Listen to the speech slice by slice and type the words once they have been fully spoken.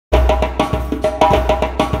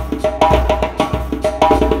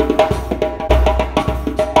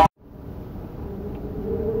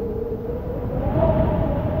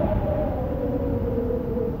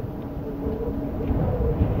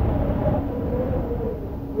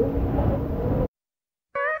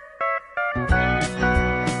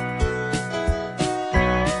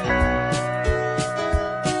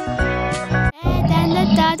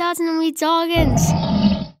Schaden and we doggins.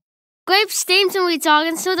 Grape steams and we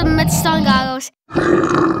doggins so the midstone goggles.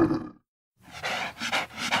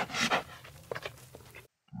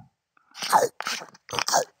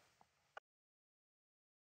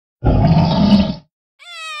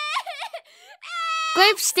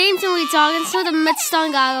 Grape steams and we doggins so the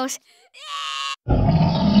midstone goggles.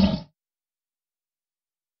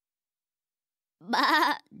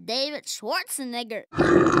 Bah, David Schwarzenegger.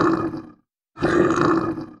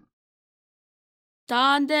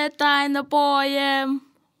 Dante deine poem.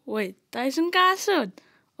 Wait, there's een kaassoort.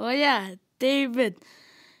 Oh ja, David.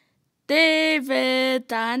 David,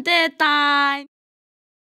 Dante dein.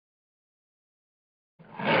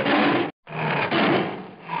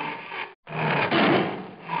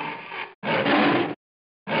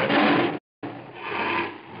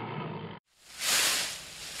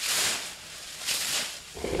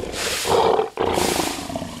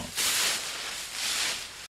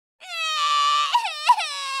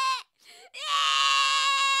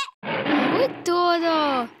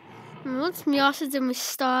 Todo. Wat mjassen de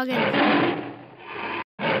misdagen.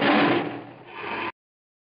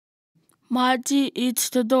 Marty iets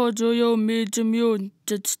te dojo yo medium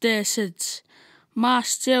dit stesits. Maar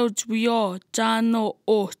stelts we all Jano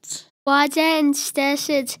oat. Waja en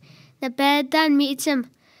stesit. Na bed dan meet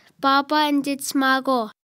him. Baba en dit smago.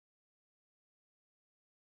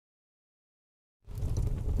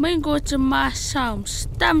 Mijn go to my sound.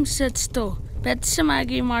 Stem sits to. Bet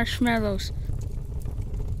smaggy marshmallows.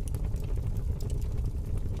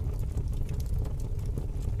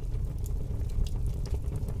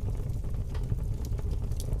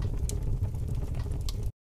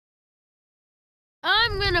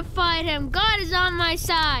 I'm gonna fight him. God is on my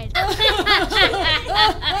side.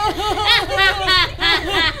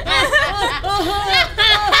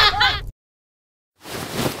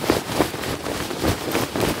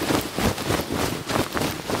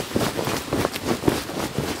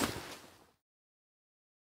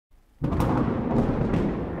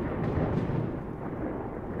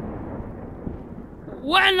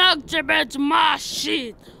 When I bed my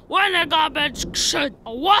shit. When I got bed shit.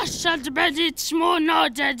 Wash at bed it's more no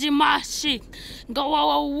daddy my shit. Go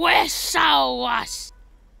away was.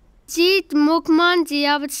 Ziet mokman die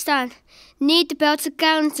jabet staan. Niet de Belgische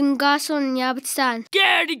count en gas on jabet staan.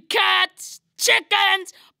 Scaredy cats,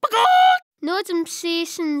 chickens, Nooit hem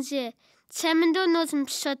season ze. Temendo nooit hem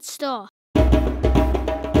shut store.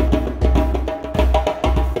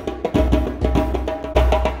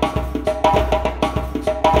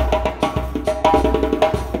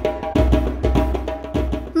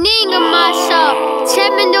 Ninga massa.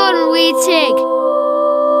 Temendo en wheatig.